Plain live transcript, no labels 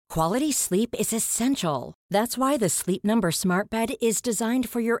Quality sleep is essential. That's why the Sleep Number Smart Bed is designed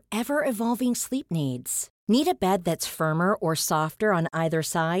for your ever-evolving sleep needs. Need a bed that's firmer or softer on either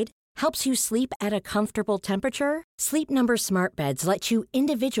side? Helps you sleep at a comfortable temperature? Sleep Number Smart Beds let you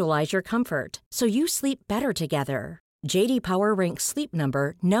individualize your comfort, so you sleep better together. J.D. Power ranks Sleep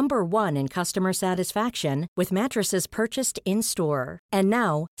Number number 1 in customer satisfaction with mattresses purchased in-store. And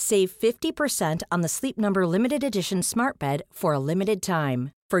now, save 50% on the Sleep Number Limited Edition Smart Bed for a limited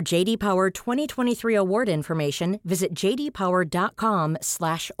time. For J.D. Power 2023 award information, visit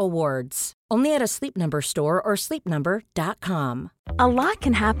jdpower.com/awards. Only at a Sleep Number store or sleepnumber.com. A lot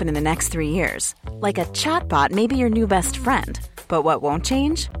can happen in the next 3 years. Like a chatbot may be your new best friend. But what won't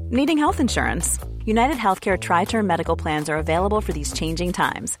change? Needing health insurance. United Healthcare Tri-Term Medical Plans are available for these changing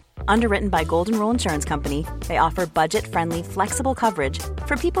times. Underwritten by Golden Rule Insurance Company, they offer budget-friendly, flexible coverage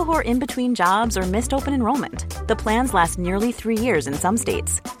for people who are in between jobs or missed open enrollment. The plans last nearly 3 years in some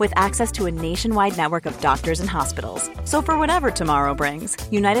states, with access to a nationwide network of doctors and hospitals. So for whatever tomorrow brings,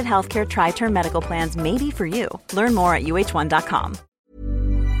 United Healthcare Tri-Term Medical Plans may be for you. Learn more at uh1.com.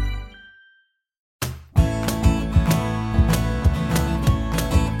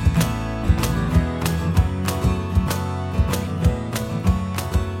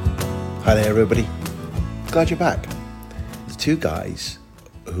 Hi there, everybody. Glad you're back. The two guys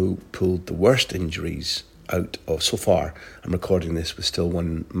who pulled the worst injuries out of so far, I'm recording this with still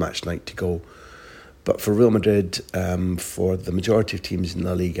one match night to go, but for Real Madrid, for the majority of teams in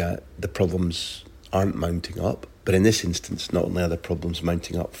La Liga, the problems aren't mounting up. But in this instance, not only are the problems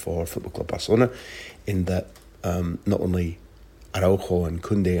mounting up for Football Club Barcelona, in that not only Araujo and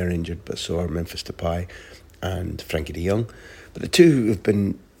Kounde are injured, but so are Memphis Depay and Frenkie de Jong. But the two who have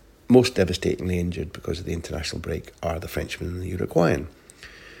been most devastatingly injured because of the international break are the Frenchman and the Uruguayan.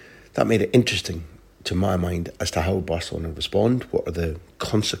 That made it interesting to my mind as to how Barcelona respond, what are the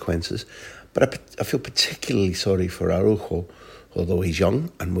consequences. But I feel particularly sorry for Araujo, although he's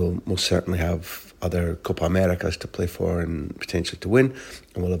young and will most certainly have other Copa Americas to play for and potentially to win,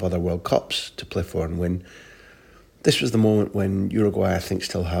 and will have other World Cups to play for and win. This was the moment when Uruguay, I think,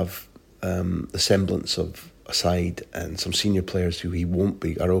 still have the semblance of a side and some senior players who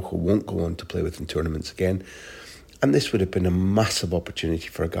Araujo won't go on to play with in tournaments again. And this would have been a massive opportunity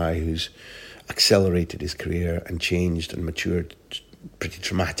for a guy who's accelerated his career and changed and matured pretty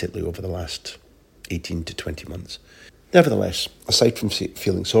dramatically over the last 18 to 20 months. Nevertheless, aside from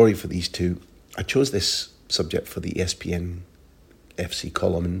feeling sorry for these two, I chose this subject for the ESPN FC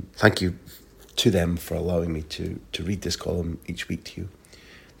column, and thank you to them for allowing me to read this column each week to you.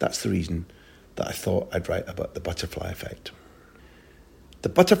 That's the reason that I thought I'd write about the butterfly effect. The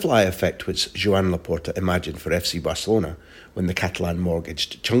butterfly effect which Joan Laporta imagined for FC Barcelona when the Catalan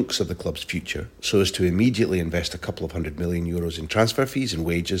mortgaged chunks of the club's future so as to immediately invest a couple of €100 million in transfer fees and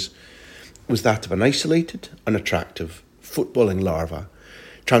wages was that of an isolated, unattractive, footballing larva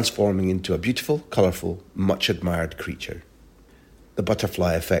transforming into a beautiful, colourful, much-admired creature. The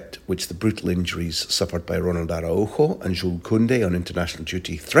butterfly effect, which the brutal injuries suffered by Ronald Araujo and Jules Kounde on international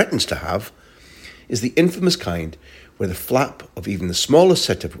duty threatens to have, is the infamous kind where the flap of even the smallest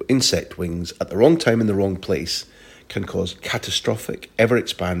set of insect wings at the wrong time in the wrong place can cause catastrophic,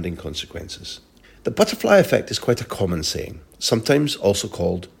 ever-expanding consequences. The butterfly effect is quite a common saying, sometimes also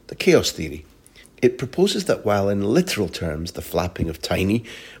called the chaos theory. It proposes that while in literal terms the flapping of tiny,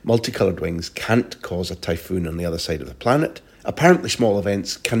 multicoloured wings can't cause a typhoon on the other side of the planet, apparently small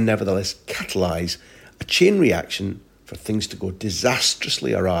events can nevertheless catalyse a chain reaction for things to go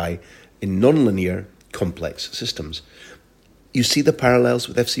disastrously awry in non-linear, complex systems. You see the parallels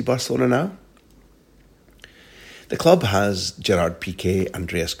with FC Barcelona now? The club has Gerard Piqué,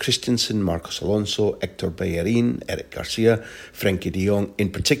 Andreas Christensen, Marcos Alonso, Hector Bellerin, Eric Garcia, Frenkie de Jong in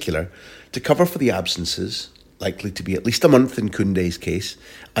particular, to cover for the absences, likely to be at least a month in Kounde's case,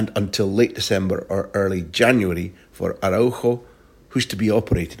 and until late December or early January for Araujo, who's to be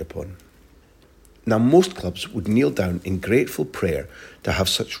operated upon. Now, most clubs would kneel down in grateful prayer to have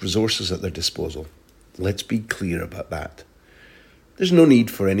such resources at their disposal. Let's be clear about that. There's no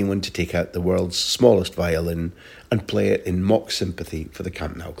need for anyone to take out the world's smallest violin and play it in mock sympathy for the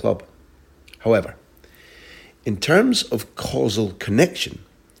Camp Nou club. However, in terms of causal connection,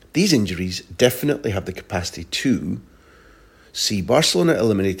 these injuries definitely have the capacity to see Barcelona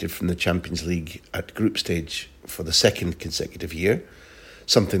eliminated from the Champions League at group stage for the second consecutive year,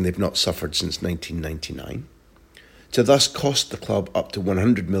 something they've not suffered since 1999, to thus cost the club up to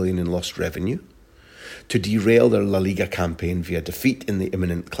 100 million in lost revenue, to derail their La Liga campaign via defeat in the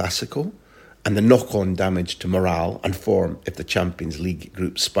imminent Clásico, and the knock-on damage to morale and form if the Champions League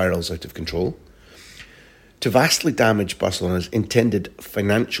group spirals out of control, To vastly damage Barcelona's intended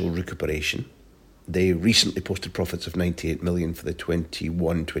financial recuperation, they recently posted profits of 98 million for the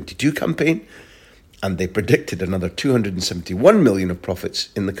 21-22 campaign, and they predicted another 271 million of profits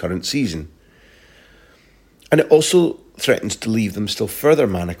in the current season. And it also threatens to leave them still further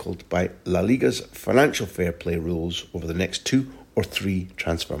manacled by La Liga's financial fair play rules over the next 2 or 3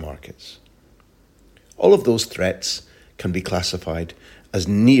 transfer markets. All of those threats can be classified as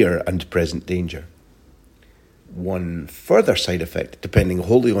near and present danger. One further side effect, depending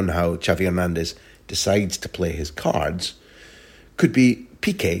wholly on how Xavi Hernandez decides to play his cards, could be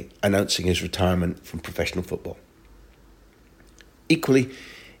Piqué announcing his retirement from professional football. Equally,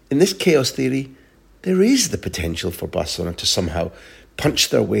 in this chaos theory, there is the potential for Barcelona to somehow punch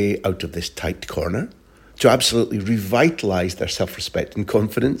their way out of this tight corner, to absolutely revitalise their self-respect and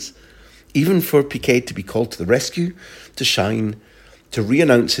confidence, even for Piqué to be called to the rescue, to shine, to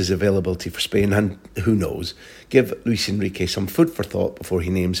re-announce his availability for Spain and, who knows, give Luis Enrique some food for thought before he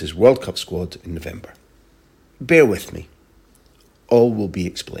names his World Cup squad in November. Bear with me. All will be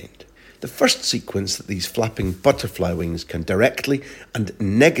explained. The first sequence that these flapping butterfly wings can directly and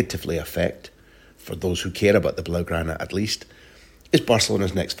negatively affect, for those who care about the Blaugrana at least, is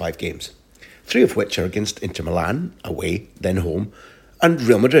Barcelona's next 5 games, 3 of which are against Inter Milan, away, then home, and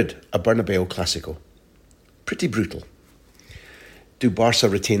Real Madrid, a Bernabeu Clásico. Pretty brutal. Do Barca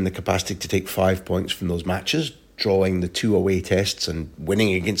retain the capacity to take 5 points from those matches, drawing the 2 away tests and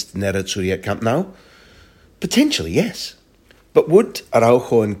winning against Nerazzurri at Camp Nou? Potentially, yes. But would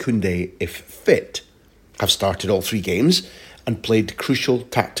Araujo and Kounde, if fit, have started all 3 games and played crucial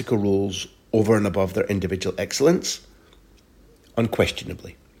tactical roles over and above their individual excellence?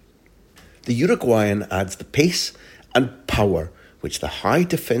 Unquestionably. The Uruguayan adds the pace and power which the high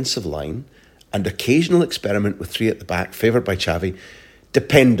defensive line and occasional experiment with 3 at the back, favoured by Xavi,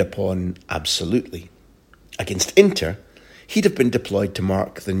 depend upon absolutely. Against Inter, he'd have been deployed to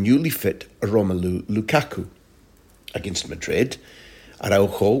mark the newly fit Romelu Lukaku. Against Madrid,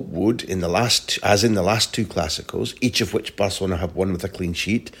 Araujo would, in the last 2 Clásicos, each of which Barcelona have won with a clean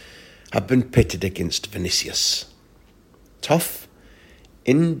sheet, have been pitted against Vinicius. Tough,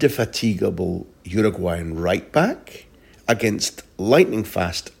 indefatigable Uruguayan right-back against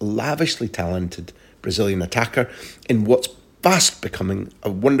lightning-fast, lavishly talented Brazilian attacker in what's fast becoming a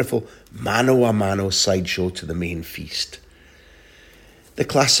wonderful mano-a-mano sideshow to the main feast. The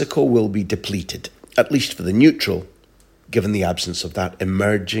Clásico will be depleted, at least for the neutral, given the absence of that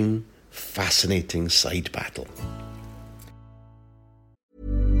emerging, fascinating side battle.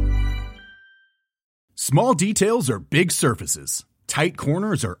 Small details are big surfaces. Tight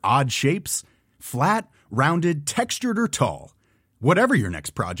corners are odd shapes. Flat, rounded, textured, or tall. Whatever your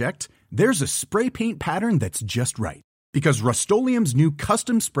next project, there's a spray paint pattern that's just right. Because Rust-Oleum's new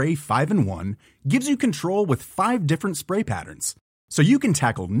Custom Spray 5-in-1 gives you control with 5 different spray patterns. So you can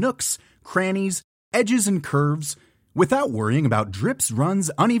tackle nooks, crannies, edges, and curves without worrying about drips, runs,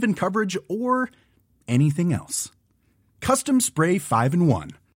 uneven coverage, or anything else. Custom Spray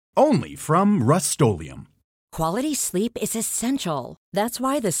 5-in-1. Only from Rust-Oleum. Quality sleep is essential. That's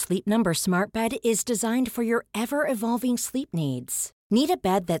why the Sleep Number Smart Bed is designed for your ever-evolving sleep needs. Need a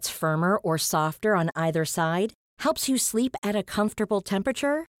bed that's firmer or softer on either side? Helps you sleep at a comfortable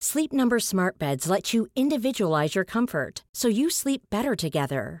temperature? Sleep Number Smart Beds let you individualize your comfort, so you sleep better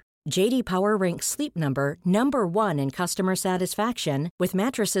together. J.D. Power ranks Sleep Number number 1 in customer satisfaction with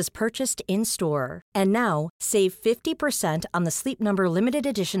mattresses purchased in-store. And now, save 50% on the Sleep Number Limited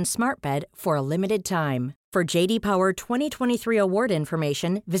Edition Smart Bed for a limited time. For J.D. Power 2023 award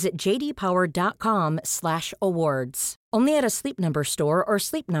information, visit jdpower.com/awards. Only at a Sleep Number store or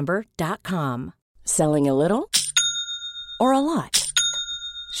sleepnumber.com. Selling a little or a lot?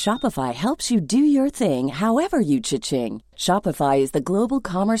 Shopify helps you do your thing however you cha-ching. Shopify is the global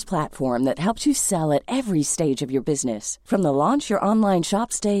commerce platform that helps you sell at every stage of your business. From the launch your online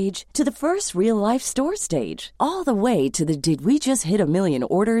shop stage to the first real-life store stage, all the way to the did we just hit a million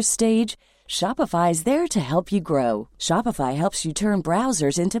orders stage. Shopify is there to help you grow. Shopify helps you turn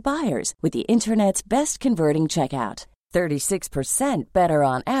browsers into buyers with the internet's best converting checkout. 36% better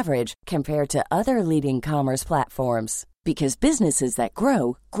on average compared to other leading commerce platforms. Because businesses that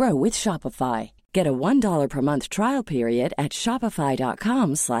grow, grow with Shopify. Get a $1 per month trial period at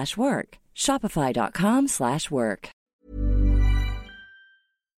shopify.com/work. Shopify.com/work.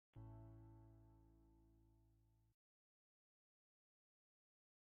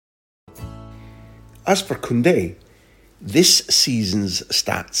 As for Kounde, this season's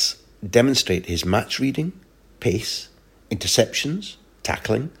stats demonstrate his match reading, pace, interceptions,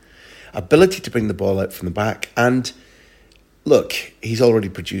 tackling, ability to bring the ball out from the back, and look, he's already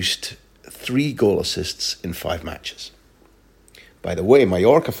produced 3 goal assists in 5 matches. By the way,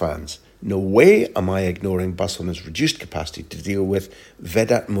 Mallorca fans, no way am I ignoring Barcelona's reduced capacity to deal with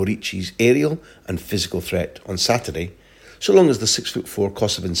Vedat Morici's aerial and physical threat on Saturday, so long as the 6'4"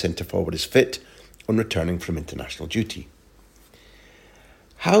 Kosovan centre-forward is fit on returning from international duty.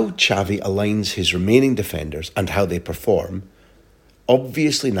 How Xavi aligns his remaining defenders and how they perform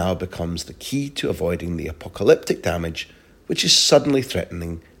obviously now becomes the key to avoiding the apocalyptic damage which is suddenly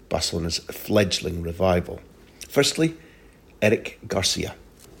threatening Barcelona's fledgling revival. Firstly, Eric Garcia.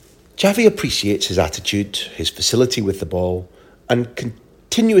 Xavi appreciates his attitude, his facility with the ball, and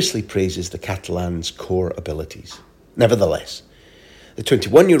continuously praises the Catalan's core abilities. Nevertheless, the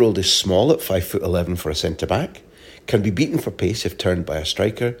 21-year-old is small at 5'11" for a centre-back, can be beaten for pace if turned by a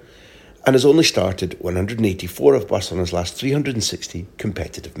striker, and has only started 184 of Barcelona's last 360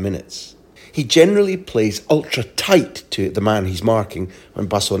 competitive minutes. He generally plays ultra tight to the man he's marking when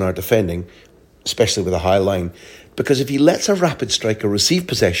Barcelona are defending, especially with a high line, because if he lets a rapid striker receive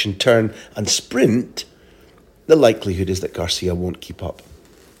possession, turn and sprint, the likelihood is that Garcia won't keep up.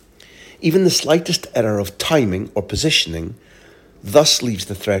 Even the slightest error of timing or positioning thus leaves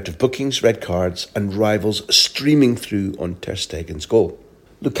the threat of bookings, red cards and rivals streaming through on Ter Stegen's goal.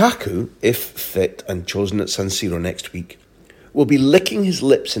 Lukaku, if fit and chosen at San Siro next week, will be licking his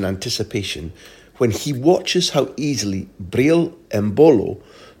lips in anticipation when he watches how easily Breel Embolo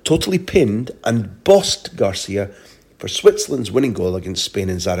totally pinned and bossed Garcia for Switzerland's winning goal against Spain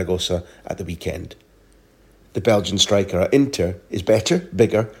in Zaragoza at the weekend. The Belgian striker at Inter is better,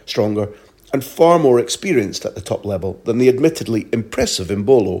 bigger, stronger and far more experienced at the top level than the admittedly impressive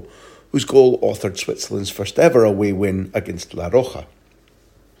Embolo, whose goal authored Switzerland's first ever away win against La Roja.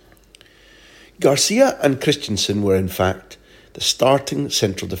 Garcia and Christensen were in fact the starting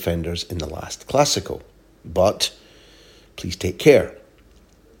central defenders in the last Clásico. But please take care.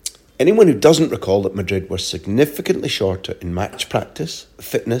 Anyone who doesn't recall that Madrid were significantly shorter in match practice,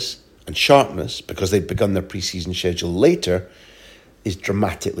 fitness and sharpness because they'd begun their pre-season schedule later is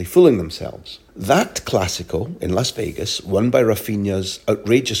dramatically fooling themselves. That Clásico in Las Vegas, won by Rafinha's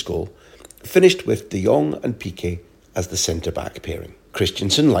outrageous goal, finished with De Jong and Piqué as the centre-back pairing.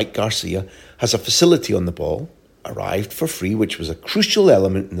 Christensen, like Garcia, has a facility on the ball, arrived for free, which was a crucial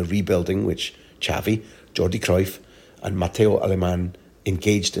element in the rebuilding which Xavi, Jordi Cruyff and Mateo Alemán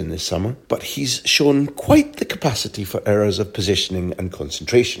engaged in this summer, but he's shown quite the capacity for errors of positioning and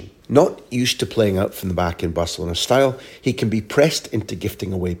concentration. Not used to playing out from the back in Barcelona style, he can be pressed into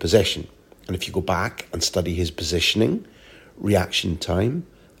gifting away possession. And if you go back and study his positioning, reaction time,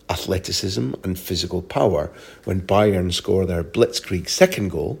 athleticism and physical power when Bayern score their blitzkrieg second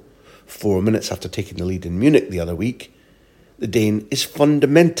goal, 4 minutes after taking the lead in Munich the other week, the Dane is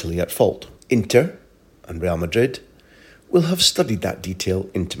fundamentally at fault. Inter and Real Madrid will have studied that detail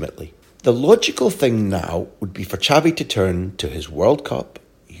intimately. The logical thing now would be for Xavi to turn to his World Cup,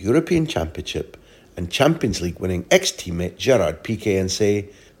 European Championship and Champions League winning ex-teammate Gerard Piqué and say,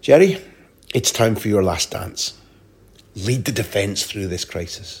 Jerry, it's time for your last dance. Lead the defence through this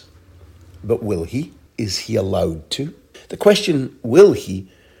crisis. But will he? Is he allowed to? The question, will he,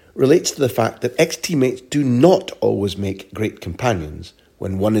 relates to the fact that ex-teammates do not always make great companions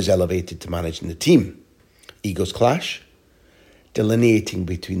when one is elevated to managing the team. Egos clash. Delineating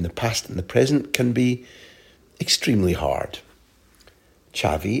between the past and the present can be extremely hard.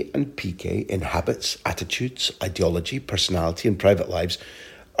 Xavi and Piqué in habits, attitudes, ideology, personality and private lives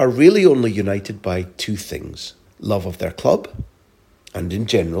are really only united by two things: love of their club and, in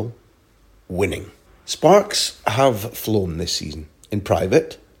general, winning. Sparks have flown this season, in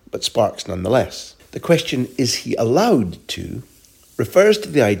private, but sparks nonetheless. The question, is he allowed to, refers to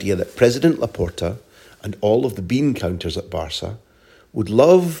the idea that President Laporta and all of the bean counters at Barca would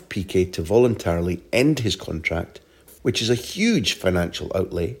love Piqué to voluntarily end his contract, which is a huge financial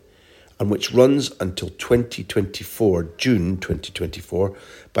outlay and which runs until June 2024,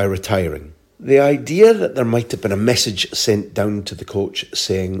 by retiring. The idea that there might have been a message sent down to the coach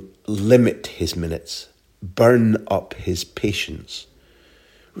saying, limit his minutes, burn up his patience,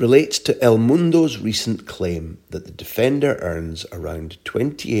 relates to El Mundo's recent claim that the defender earns around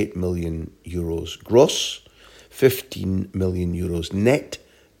 28 million euros gross, 15 million euros net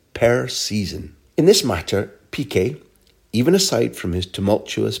per season. In this matter, Piqué, even aside from his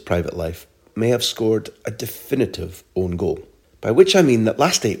tumultuous private life, may have scored a definitive own goal. By which I mean that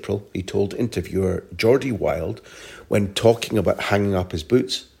last April, he told interviewer Jordi Wild, when talking about hanging up his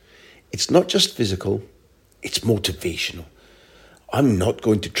boots, it's not just physical, it's motivational. I'm not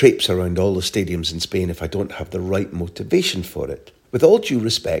going to traipse around all the stadiums in Spain if I don't have the right motivation for it. With all due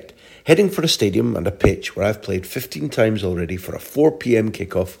respect, heading for a stadium and a pitch where I've played 15 times already for a 4 p.m.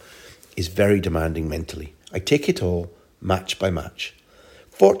 kickoff is very demanding mentally. I take it all match by match.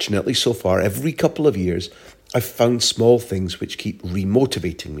 Fortunately, so far, every couple of years, I've found small things which keep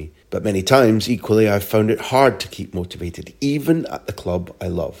remotivating me. But many times, equally, I've found it hard to keep motivated, even at the club I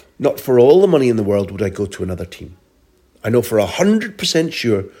love. Not for all the money in the world would I go to another team. I know for 100%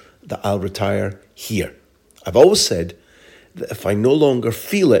 sure that I'll retire here. I've always said that if I no longer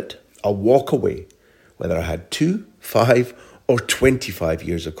feel it, I'll walk away, whether I had 2, 5 or 25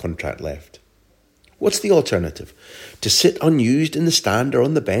 years of contract left. What's the alternative? To sit unused in the stand or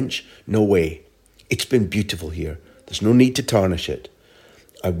on the bench? No way. It's been beautiful here. There's no need to tarnish it.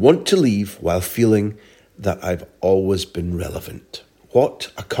 I want to leave while feeling that I've always been relevant.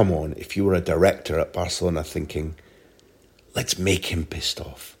 What a come on if you were a director at Barcelona thinking, let's make him pissed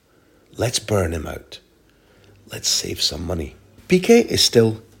off. Let's burn him out. Let's save some money. Piqué is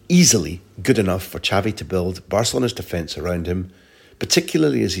still easily good enough for Xavi to build Barcelona's defence around him,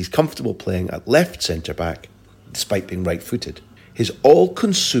 particularly as he's comfortable playing at left centre-back, despite being right-footed. His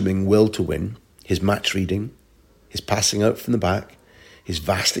all-consuming will to win, his match reading, his passing out from the back, his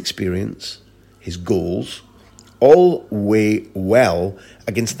vast experience, his goals, all weigh well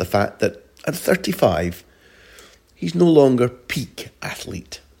against the fact that at 35, he's no longer peak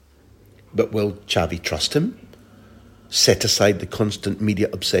athlete. But will Xavi trust him? Set aside the constant media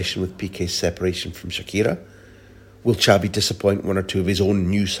obsession with Piqué's separation from Shakira? Will Xavi disappoint one or two of his own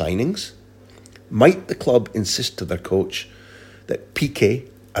new signings? Might the club insist to their coach that Piqué,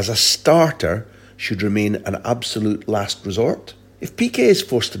 as a starter, should remain an absolute last resort? If Piqué is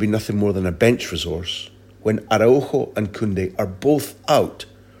forced to be nothing more than a bench resource, when Araujo and Kounde are both out,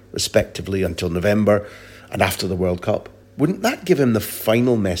 respectively, until November and after the World Cup, wouldn't that give him the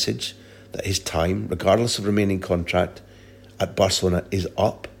final message that his time, regardless of remaining contract, at Barcelona is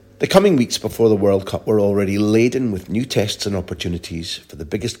up? The coming weeks before the World Cup were already laden with new tests and opportunities for the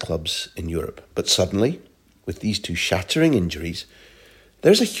biggest clubs in Europe. But suddenly, with these two shattering injuries,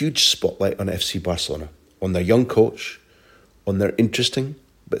 there's a huge spotlight on FC Barcelona, on their young coach, on their interesting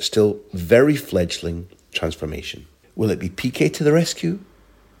but still very fledgling transformation. Will it be Piqué to the rescue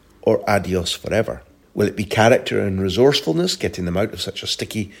or adios forever? Will it be character and resourcefulness getting them out of such a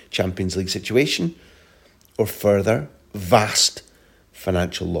sticky Champions League situation, or further vast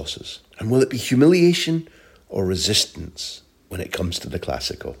financial losses? And will it be humiliation or resistance when it comes to the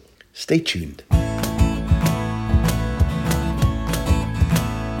Clásico? Stay tuned.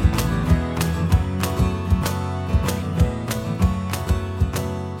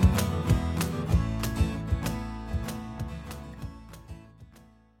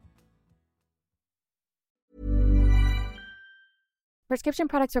 Prescription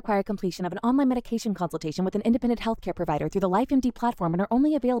products require completion of an online medication consultation with an independent healthcare provider through the LifeMD platform and are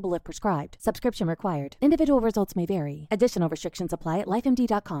only available if prescribed. Subscription required. Individual results may vary. Additional restrictions apply at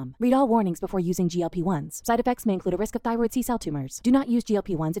lifemd.com. Read all warnings before using GLP-1s. Side effects may include a risk of thyroid C-cell tumors. Do not use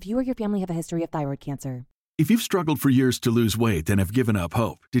GLP-1s if you or your family have a history of thyroid cancer. If you've struggled for years to lose weight and have given up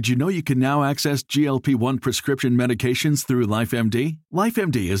hope, did you know you can now access GLP-1 prescription medications through LifeMD?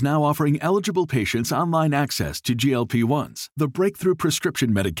 LifeMD is now offering eligible patients online access to GLP-1s, the breakthrough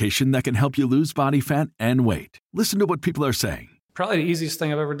prescription medication that can help you lose body fat and weight. Listen to what people are saying. Probably the easiest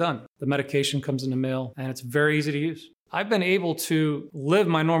thing I've ever done. The medication comes in the mail, and it's very easy to use. I've been able to live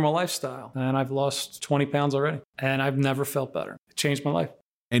my normal lifestyle, and I've lost 20 pounds already, and I've never felt better. It changed my life.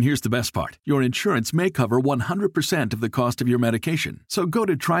 And here's the best part. Your insurance may cover 100% of the cost of your medication. So go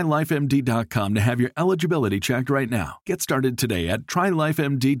to trylifemd.com to have your eligibility checked right now. Get started today at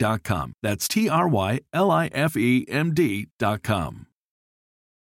trylifemd.com. That's TRYLIFEMD.com.